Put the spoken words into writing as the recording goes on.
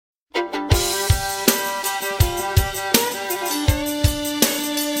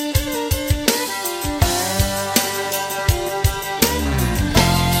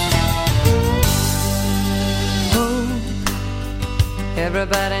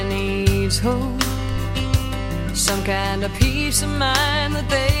everybody needs hope, some kind of peace of mind that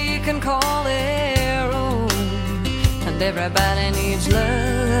they can call their own. And everybody needs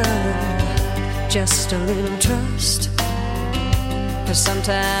love, just a little trust. 'Cause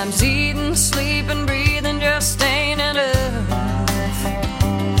sometimes eating, sleeping, breathing just ain't enough.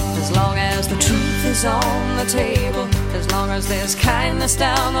 As long as the truth is on the table, as long as there's kindness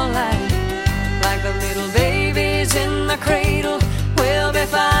down the line, like the little babies in the cradle, we'll be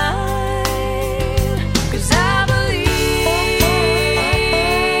fine. 'Cause I believe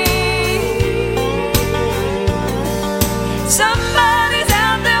somebody's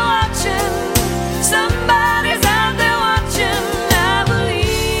out there watching, somebody's out there watching. I believe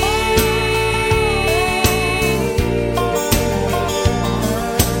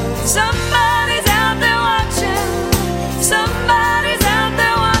somebody's out there watching, somebody's out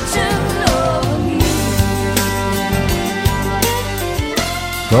there watching over me.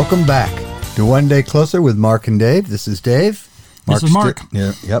 Welcome back to One Day Closer with Mark and Dave. This is Dave. This is Mark.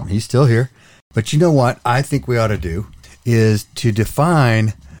 Yep, he's still here. But you know what I think we ought to do is to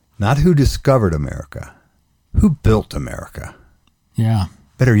define not who discovered America, who built America. Yeah.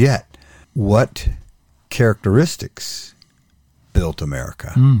 Better yet, what characteristics built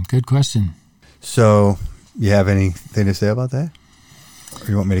America? Good question. So, you have anything to say about that? Or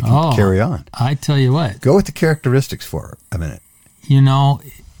you want me to carry on? I tell you what. Go with the characteristics for a minute. You know,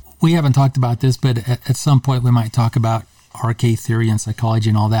 we haven't talked about this, but at some point we might talk about RK theory and psychology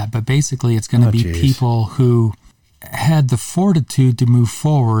and all that. But basically it's going to be people who had the fortitude to move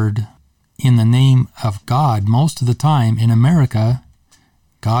forward in the name of God. Most of the time in America,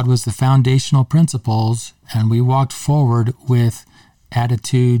 God was the foundational principles, and we walked forward with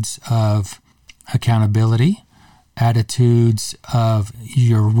attitudes of accountability, attitudes of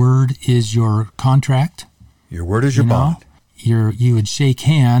your word is your contract. Your word is your bond. You would shake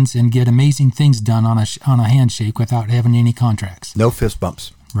hands and get amazing things done on a handshake without having any contracts. No fist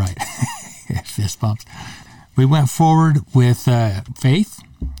bumps. Right. Fist bumps. We went forward with faith,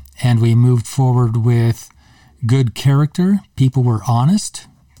 and we moved forward with good character. People were honest.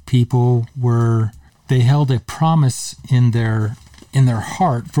 They held a promise in their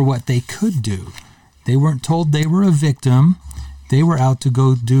heart for what they could do. They weren't told they were a victim. They were out to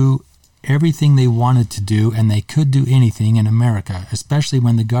go do everything they wanted to do, and they could do anything in America, especially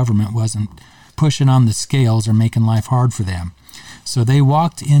when the government wasn't pushing on the scales or making life hard for them. So they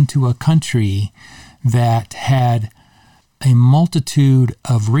walked into a country that had a multitude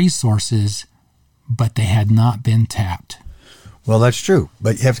of resources, but they had not been tapped. Well, that's true,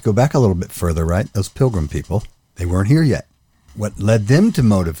 but you have to go back a little bit further, right? Those Pilgrim people, they weren't here yet. What led them to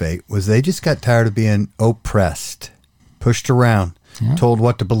motivate was they just got tired of being oppressed, pushed around, told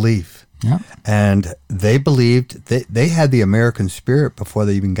what to believe. Yeah. And they believed they had the American spirit before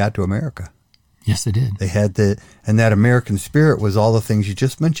they even got to America. Yes, they did. They had and that American spirit was all the things you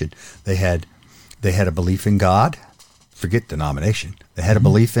just mentioned. They had a belief in God, forget denomination. They had a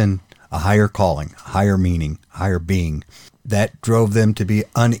belief in a higher calling, higher meaning, higher being that drove them to be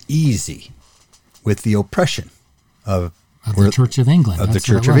uneasy with the oppression of the Church of England. Of the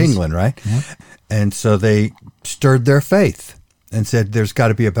Church of England, right? Yep. And so they stirred their faith and said, there's got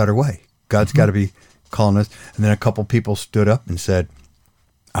to be a better way. God's got to be calling us. And then a couple people stood up and said,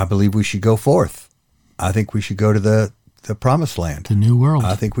 I believe we should go forth. I think we should go to the promised land. The new world.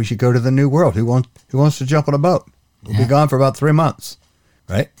 I think we should go to the new world. Who wants to jump on a boat? We'll be gone for about 3 months,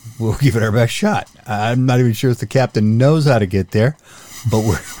 right? We'll give it our best shot. I'm not even sure if the captain knows how to get there, but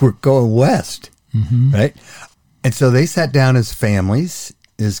we're going west, right? And so they sat down as families,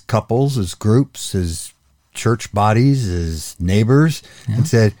 as couples, as groups, as church bodies, as neighbors, and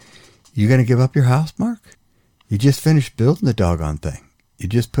said, you going to give up your house, Mark? You just finished building the doggone thing. You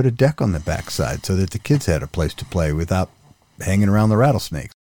just put a deck on the backside so that the kids had a place to play without hanging around the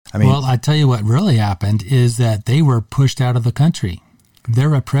rattlesnakes. I mean, well, I tell you what really happened is that they were pushed out of the country.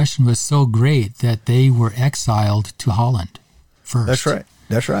 Their oppression was so great that they were exiled to Holland first.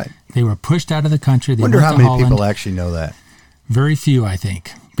 That's right. They were pushed out of the country. They wonder went how to many Holland. people actually know that. Very few, I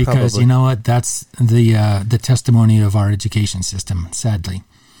think, because Probably. You know what? That's the testimony of our education system, sadly.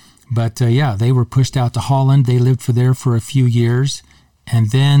 But they were pushed out to Holland. They lived there for a few years,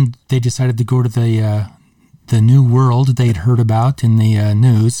 and then they decided to go to the new world they had heard about in the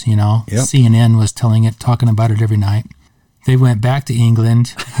news. You know, CNN was talking about it every night. They went back to England,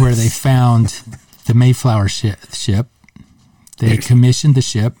 where they found the Mayflower ship. They commissioned the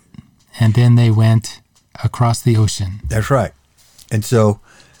ship, and then they went across the ocean. That's right. And so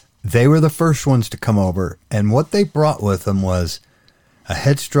they were the first ones to come over, and what they brought with them was a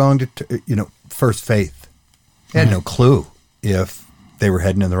headstrong, first faith. They had no clue if they were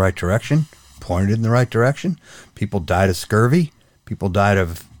heading in the right direction, pointed in the right direction. People died of scurvy. People died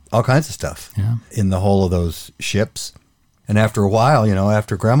of all kinds of stuff in the hull of those ships. And after a while,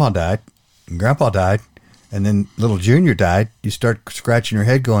 after Grandma died and Grandpa died and then little Junior died, you start scratching your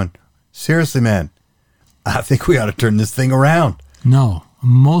head going, seriously, man, I think we ought to turn this thing around. No,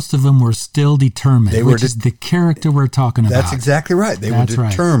 most of them were still determined, which is the character we're talking about. That's exactly right. They were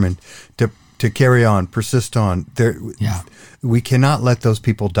determined to carry on, persist on. We cannot let those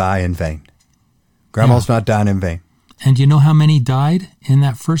people die in vain. Grandma's not dying in vain. And you know how many died in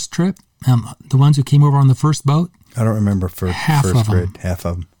that first trip? The ones who came over on the first boat? I don't remember first grade. Half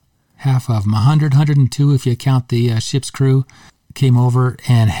of them. Half of them. 102 if you count the ship's crew came over,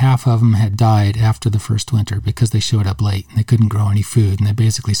 and half of them had died after the first winter because they showed up late and they couldn't grow any food and they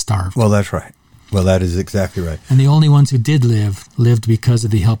basically starved. Well, that's right. Well, that is exactly right. And the only ones who did live lived because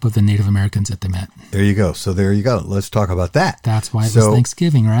of the help of the Native Americans that they met. There you go. So there you go. Let's talk about that. That's why it was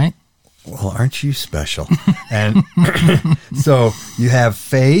Thanksgiving, right? Well, aren't you special? And so you have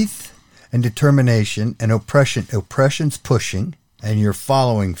faith and determination and oppression. Oppression's pushing, and you're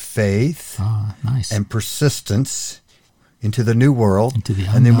following faith and persistence into the new world. Into the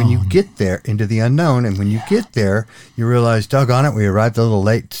unknown. And then when you get there, into the unknown, and when you get there, you realize, doggone it, we arrived a little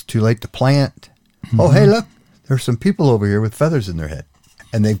late. It's too late to plant. Mm-hmm. Oh, hey, look, there's some people over here with feathers in their head.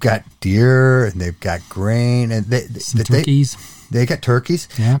 And they've got deer, and they've got grain, and some turkeys. They got turkeys,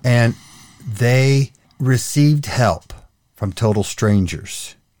 and they received help from total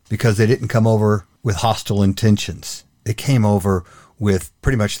strangers because they didn't come over with hostile intentions. They came over with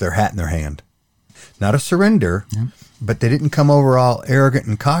pretty much their hat in their hand. Not a surrender, but they didn't come over all arrogant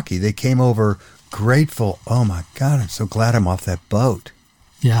and cocky. They came over grateful. Oh, my God, I'm so glad I'm off that boat.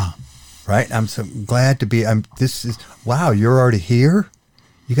 Yeah. Right? I'm so glad to be. Wow, you're already here?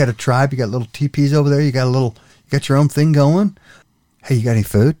 You got a tribe? You got little teepees over there? You got your own thing going? Hey, you got any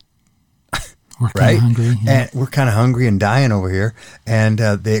food? We're kind of hungry. Yeah. And we're kind of hungry and dying over here. And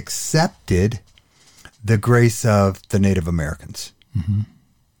they accepted the grace of the Native Americans. Mm-hmm.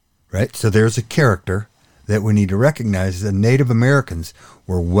 Right? So there's a character that we need to recognize. The Native Americans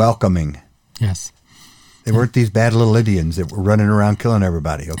were welcoming. Yes. They weren't these bad little Indians that were running around killing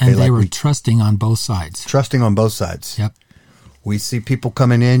everybody. Okay, and they were trusting on both sides. Trusting on both sides. Yep. We see people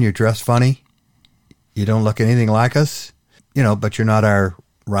coming in, you dress funny, you don't look anything like us, but you're not our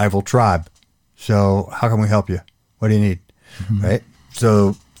rival tribe. So how can we help you? What do you need? Mm-hmm. Right?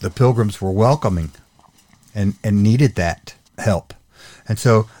 So the Pilgrims were welcoming and needed that help. And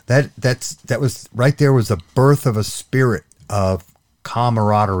so that was right there was the birth of a spirit of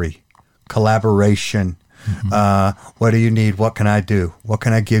camaraderie, collaboration. Mm-hmm. What do you need? What can I do? What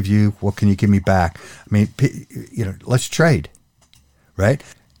can I give you? What can you give me back? I mean, let's trade, right?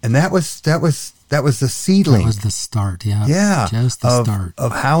 And that was the seedling. That was the start. Yeah. Yeah. Just the start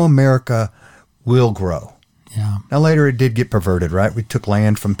of how America will grow. Yeah. Now later it did get perverted, right? We took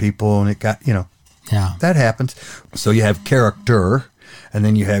land from people, and it got Yeah. That happens. So you have character, and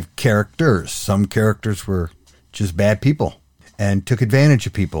then you have characters. Some characters were just bad people and took advantage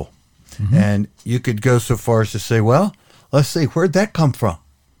of people. Mm-hmm. And you could go so far as to say, well, let's see, where'd that come from?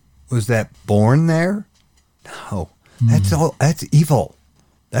 Was that born there? No. That's evil.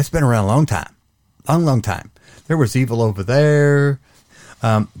 That's been around a long time. Long time. There was evil over there.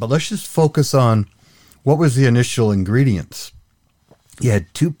 But let's just focus on what was the initial ingredients. You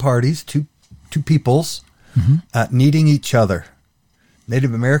had two parties, two peoples needing each other.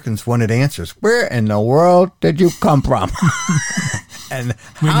 Native Americans wanted answers. Where in the world did you come from? And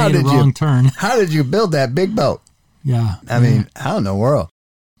how did you build that big boat? Yeah. I mean, how in the world?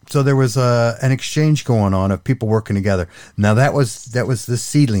 So there was an exchange going on of people working together. Now that was the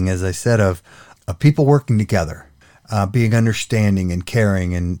seedling, as I said, of people working together, being understanding and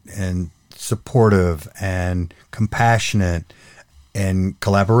caring and supportive and compassionate and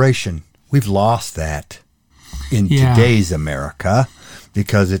collaboration. We've lost that in today's America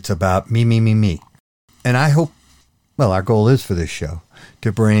because it's about me. And I hope, well, our goal is for this show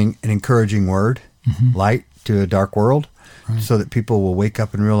to bring an encouraging word, light to a dark world, so that people will wake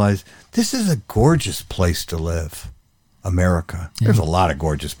up and realize this is a gorgeous place to live, America. Yeah. There's a lot of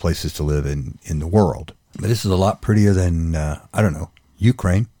gorgeous places to live in the world, but this is a lot prettier than,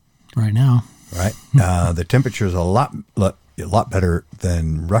 Ukraine. Right now. Right? The temperature is a lot better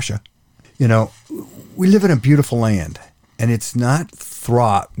than Russia. We live in a beautiful land, and it's not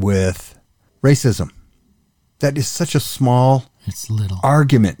fraught with racism. That is such a small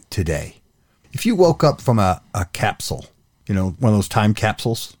argument today. If you woke up from a capsule, one of those time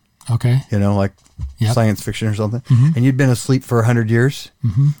capsules, okay, like science fiction or something, and you'd been asleep for 100 years,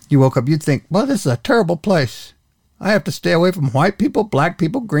 mm-hmm. you woke up, you'd think, well, this is a terrible place. I have to stay away from white people, black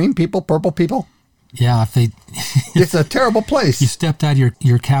people, green people, purple people. Yeah, if they... It's a terrible place. You stepped out of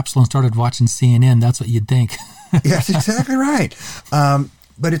your capsule and started watching CNN, that's what you'd think. Yes, exactly right.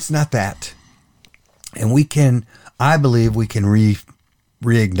 But it's not that. And I believe we can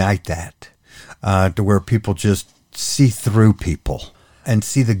reignite that to where people just see through people and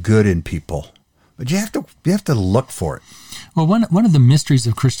see the good in people. But you have to look for it. Well, one of the mysteries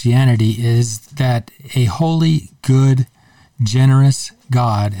of Christianity is that a holy, good, generous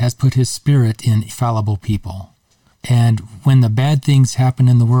God has put his spirit in fallible people. And when the bad things happen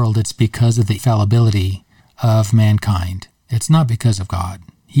in the world, it's because of the fallibility of mankind. It's not because of God.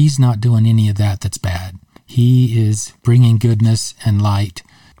 He's not doing any of that that's bad. He is bringing goodness and light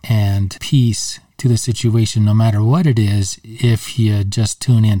and peace to the situation, no matter what it is, if you just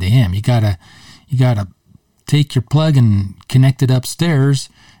tune into him. You gotta take your plug and connect it upstairs,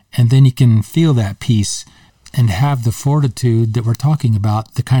 and then you can feel that peace and have the fortitude that we're talking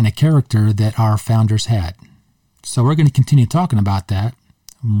about, the kind of character that our founders had. So we're going to continue talking about that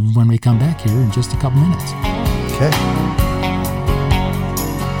when we come back here in just a couple minutes. Okay.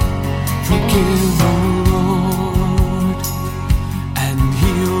 Forgive, O Lord, and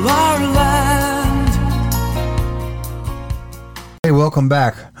heal our land. Hey, welcome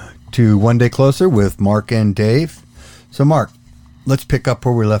back to One Day Closer with Mark and Dave. So, Mark, let's pick up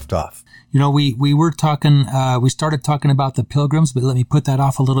where we left off. You know, we were talking, we started talking about the Pilgrims, but let me put that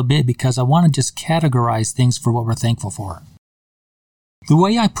off a little bit because I want to just categorize things for what we're thankful for. The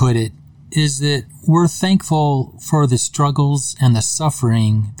way I put it is that we're thankful for the struggles and the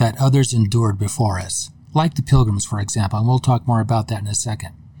suffering that others endured before us, like the Pilgrims, for example, and we'll talk more about that in a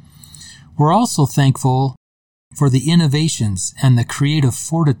second. We're also thankful for the innovations and the creative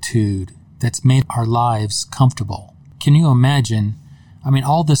fortitude that's made our lives comfortable. Can you imagine? I mean,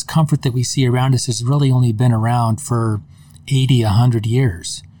 all this comfort that we see around us has really only been around for 80, 100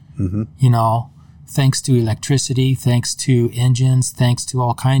 years. Mm-hmm. You know, thanks to electricity, thanks to engines, thanks to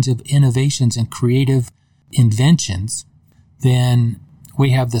all kinds of innovations and creative inventions, then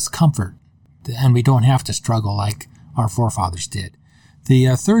we have this comfort and we don't have to struggle like our forefathers did.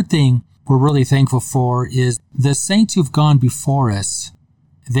 The third thing we're really thankful for is the saints who've gone before us.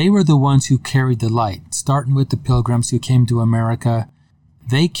 They were the ones who carried the light, starting with the Pilgrims who came to America.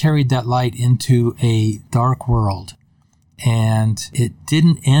 They carried that light into a dark world. And it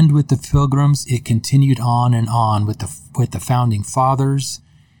didn't end with the Pilgrims. It continued on and on with the founding fathers.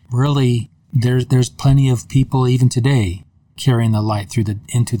 Really, there's plenty of people even today carrying the light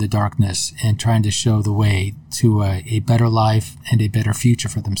into the darkness and trying to show the way to a better life and a better future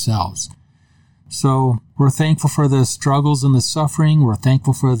for themselves. So we're thankful for the struggles and the suffering. We're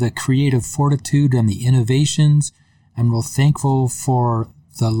thankful for the creative fortitude and the innovations. And we're thankful for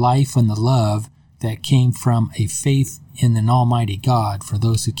the life and the love that came from a faith in an almighty God for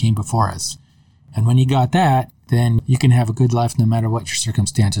those who came before us. And when you got that, then you can have a good life no matter what your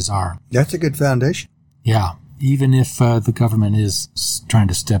circumstances are. That's a good foundation. Yeah, even if the government is trying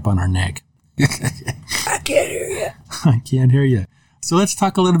to step on our neck. I can't hear you. I can't hear you. So let's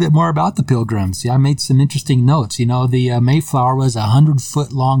talk a little bit more about the Pilgrims. Yeah, I made some interesting notes. You know, the Mayflower was a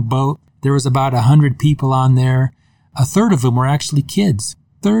 100-foot long boat. There was about 100 people on there. A third of them were actually kids.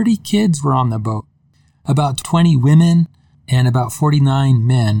 30 kids were on the boat. About 20 women and about 49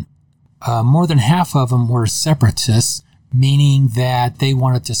 men. More than half of them were separatists, meaning that they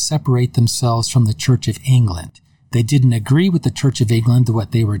wanted to separate themselves from the Church of England. They didn't agree with the Church of England to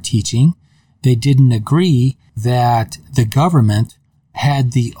what they were teaching. They didn't agree that the government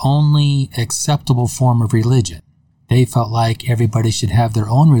had the only acceptable form of religion. They felt like everybody should have their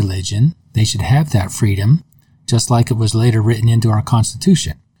own religion. They should have that freedom, just like it was later written into our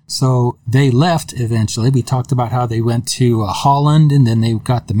Constitution. So they left eventually. We talked about how they went to Holland, and then they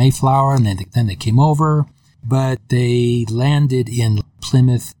got the Mayflower, and then they came over. But they landed in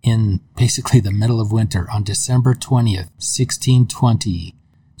Plymouth in basically the middle of winter on December 20th, 1620.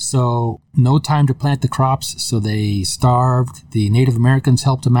 So no time to plant the crops, so they starved. The Native Americans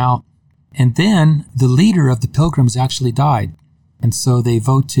helped them out. And then the leader of the Pilgrims actually died. And so they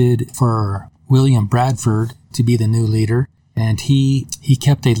voted for William Bradford to be the new leader. And he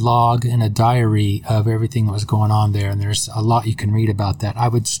kept a log and a diary of everything that was going on there. And there's a lot you can read about that. I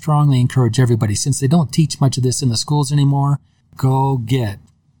would strongly encourage everybody, since they don't teach much of this in the schools anymore, go get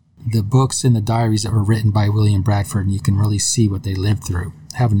the books and the diaries that were written by William Bradford, and you can really see what they lived through.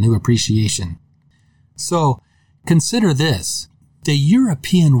 Have a new appreciation. So consider this. The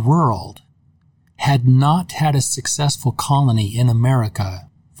European world had not had a successful colony in America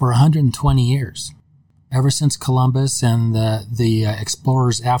for 120 years. Ever since Columbus and the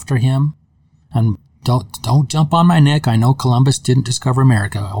explorers after him, and Don't jump on my neck. I know Columbus didn't discover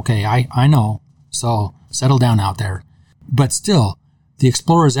America. Okay, I know. So settle down out there. But still, the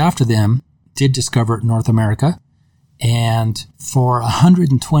explorers after them did discover North America. And for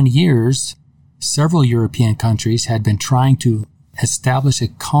 120 years, several European countries had been trying to establish a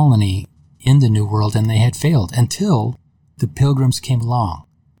colony in the New World, and they had failed until the Pilgrims came along.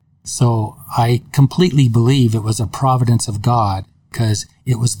 So I completely believe it was a providence of God, because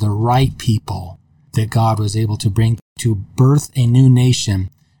it was the right people that God was able to bring to birth a new nation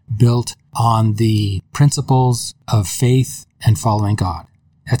built on the principles of faith and following God.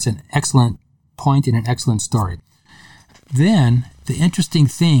 That's an excellent point and an excellent story. Then the interesting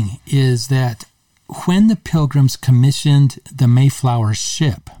thing is that when the Pilgrims commissioned the Mayflower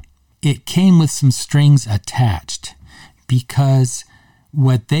ship, it came with some strings attached, because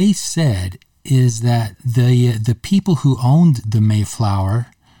what they said is that the people who owned the Mayflower,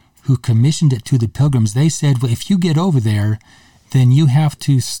 who commissioned it to the Pilgrims, they said, well, if you get over there, then you have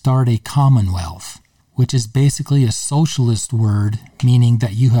to start a commonwealth, which is basically a socialist word, meaning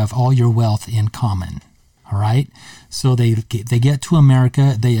that you have all your wealth in common. All right? So they get to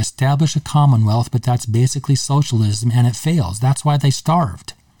America, they establish a commonwealth, but that's basically socialism, and it fails. That's why they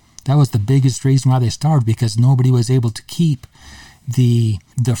starved. That was the biggest reason why they starved, because nobody was able to keep the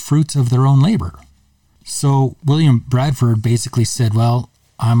fruits of their own labor. So William Bradford basically said, well,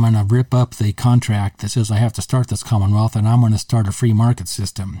 I'm going to rip up the contract that says I have to start this commonwealth, and I'm going to start a free market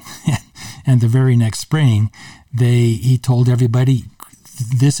system. And the very next spring, he told everybody,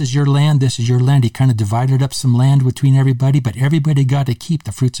 this is your land, this is your land. He kind of divided up some land between everybody, but everybody got to keep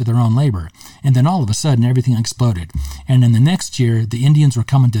the fruits of their own labor. And then all of a sudden, everything exploded. And in the next year, the Indians were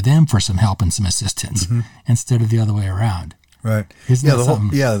coming to them for some help and some assistance, instead of the other way around. Right. Isn't that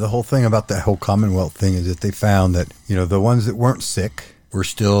something? The whole thing about that whole Commonwealth thing is that they found that, the ones that weren't sick were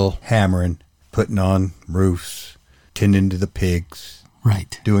still hammering, putting on roofs, tending to the pigs,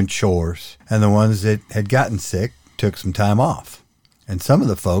 right, doing chores. And the ones that had gotten sick took some time off. And some of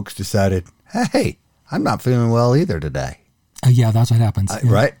the folks decided, hey, I'm not feeling well either today. Yeah, that's what happens.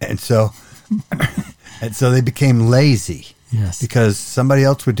 Yeah. Right? And so they became lazy. Yes. Because somebody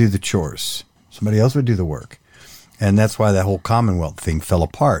else would do the chores. Somebody else would do the work. And that's why that whole Commonwealth thing fell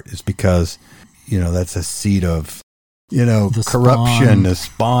apart, is because, that's a seed of, the corruption, the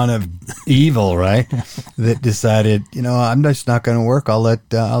spawn of evil, right? That decided, I'm just not going to work. I'll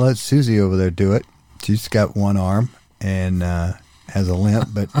let Susie over there do it. She's got one arm and has a limp,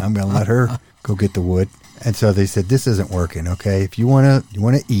 but I'm going to let her go get the wood. And so they said, this isn't working, okay? If you want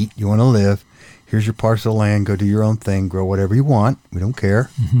to eat, you want to live, here's your parcel of land, go do your own thing, grow whatever you want. We don't care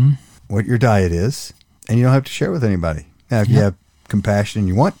what your diet is, and you don't have to share with anybody. Now, if you have compassion and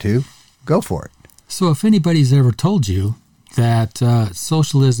you want to, go for it. So if anybody's ever told you that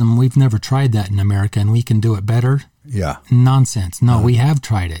socialism, we've never tried that in America and we can do it better, nonsense. No, we have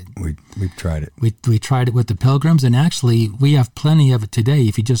tried it. We've tried it. We tried it with the Pilgrims, and actually we have plenty of it today.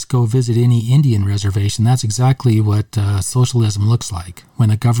 If you just go visit any Indian reservation, that's exactly what socialism looks like, when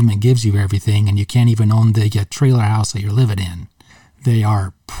the government gives you everything and you can't even own the trailer house that you're living in. They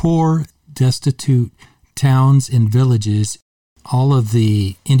are poor, destitute towns and villages. All of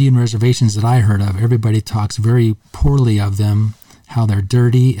the Indian reservations that I heard of, everybody talks very poorly of them, how they're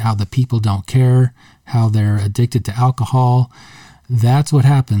dirty, how the people don't care, how they're addicted to alcohol. That's what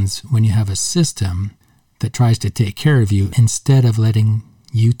happens when you have a system that tries to take care of you instead of letting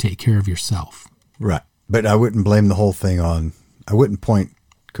you take care of yourself. Right. But I wouldn't blame the whole thing I wouldn't point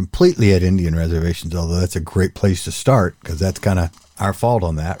completely at Indian reservations, although that's a great place to start, because that's kind of our fault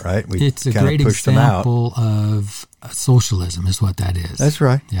on that, right? It's a great example of socialism is what that is. That's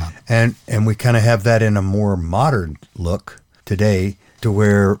right. Yeah. And we kind of have that in a more modern look today, to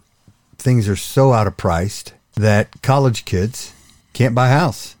where things are so out of priced that college kids can't buy a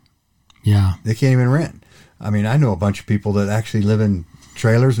house. Yeah. They can't even rent. I mean, I know a bunch of people that actually live in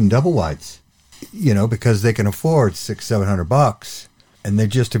trailers and double wides, because they can afford $600-700, and they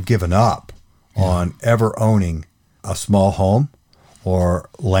just have given up on ever owning a small home or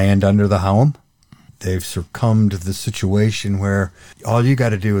land under the home. They've succumbed to the situation where all you got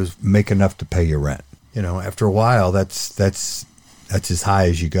to do is make enough to pay your rent. After a while, that's as high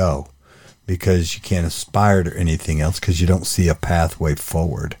as you go, because you can't aspire to anything else, because you don't see a pathway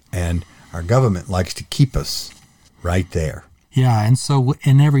forward. And our government likes to keep us right there. Yeah, and so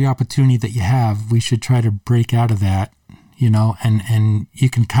in every opportunity that you have, we should try to break out of that, and you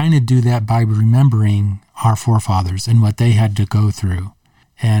can kind of do that by remembering our forefathers and what they had to go through,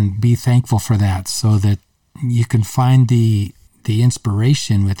 and be thankful for that, so that you can find the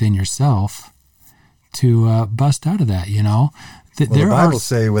inspiration within yourself bust out of that. You know,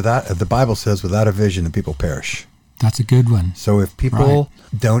 the Bible says without a vision, the people perish. That's a good one. So if people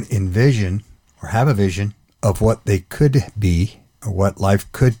don't envision or have a vision of what they could be or what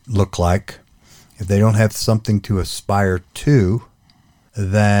life could look like, if they don't have something to aspire to,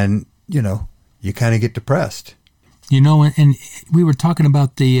 then, you kind of get depressed. And we were talking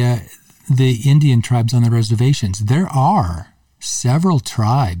about the Indian tribes on the reservations. There are several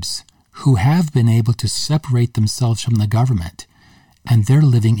tribes who have been able to separate themselves from the government, and they're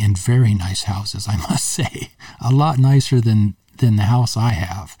living in very nice houses, I must say. A lot nicer than the house I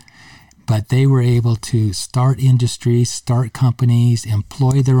have. But they were able to start industries, start companies,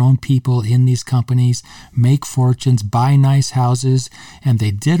 employ their own people in these companies, make fortunes, buy nice houses, and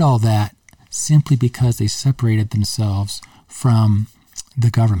they did all that simply because they separated themselves from the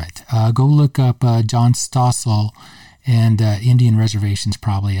government. Go look up John Stossel and Indian Reservations,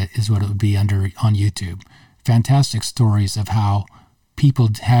 probably is what it would be under on YouTube. Fantastic stories of how people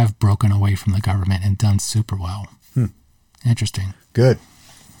have broken away from the government and done super well. Interesting. Good.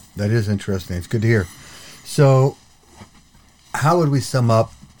 That is interesting. It's good to hear. So, how would we sum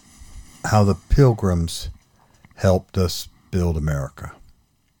up how the Pilgrims helped us build America?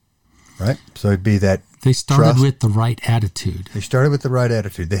 Right? So it'd be that they started trust. with the right attitude. They started with the right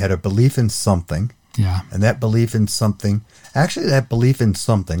attitude. They had a belief in something. Yeah. And that belief in something, let's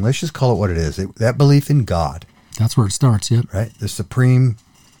just call it what it is. That belief in God. That's where it starts, yep. Right? The supreme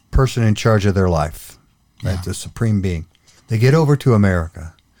person in charge of their life. Right? Yeah. The supreme being. They get over to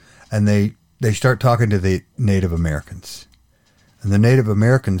America. And they start talking to the Native Americans. And the Native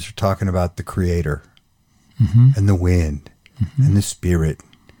Americans are talking about the Creator and the wind and the spirit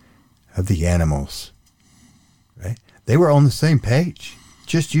of the animals. Right? They were on the same page,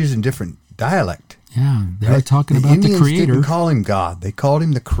 just using different dialect. Yeah, they were talking about Indians the Creator. Didn't call him God. They called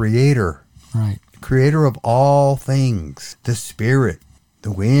him the Creator. Right. Creator of all things. The spirit.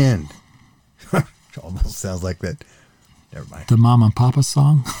 The wind. Almost sounds like that. Never mind. The Mama and Papa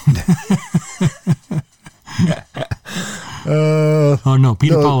song? Oh, no,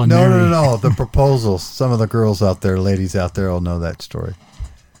 Peter, Paul, and Mary. No. The proposals. Some of the girls out there, ladies out there, will know that story.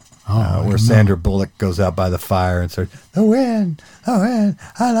 Where Sandra Bullock goes out by the fire and starts, the wind, la,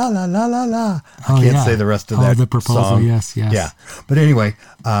 la, la, la, la. I can't say the rest of that the proposal, song. yes. Yeah. But anyway,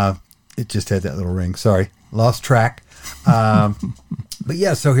 it just had that little ring. Sorry. Lost track. But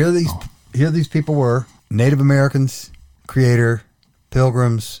yeah, so here these people were, Native Americans, Creator,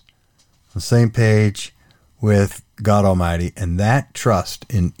 Pilgrims, on the same page with God Almighty, and that trust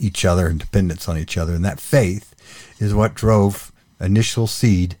in each other and dependence on each other and that faith is what drove initial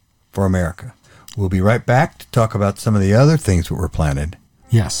seed for America. We'll be right back to talk about some of the other things that were planted.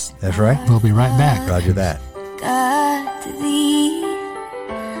 Yes. That's right. We'll be right back. Roger that. God, to thee,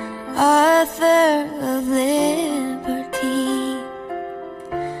 author of liberty,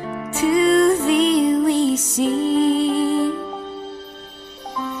 to thee we sing.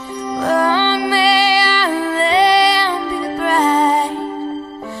 Long may our land be bright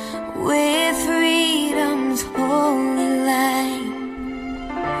with freedom's holy light.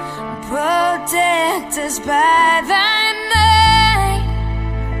 Protect us by thy might,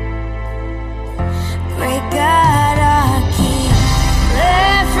 great God, our King.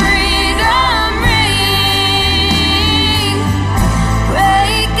 Let freedom ring,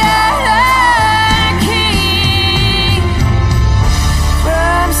 great God, our King.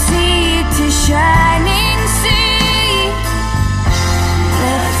 From sea to shining sea,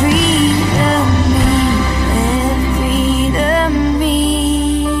 let freedom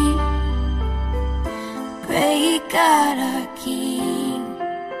ring, great God, our King.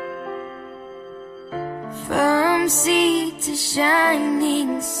 From sea to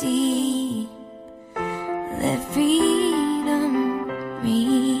shining sea, let freedom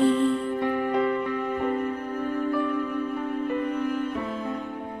ring.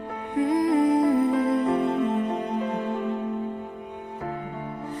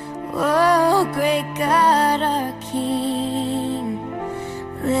 Oh, great God, our King,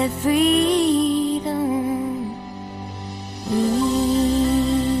 let freedom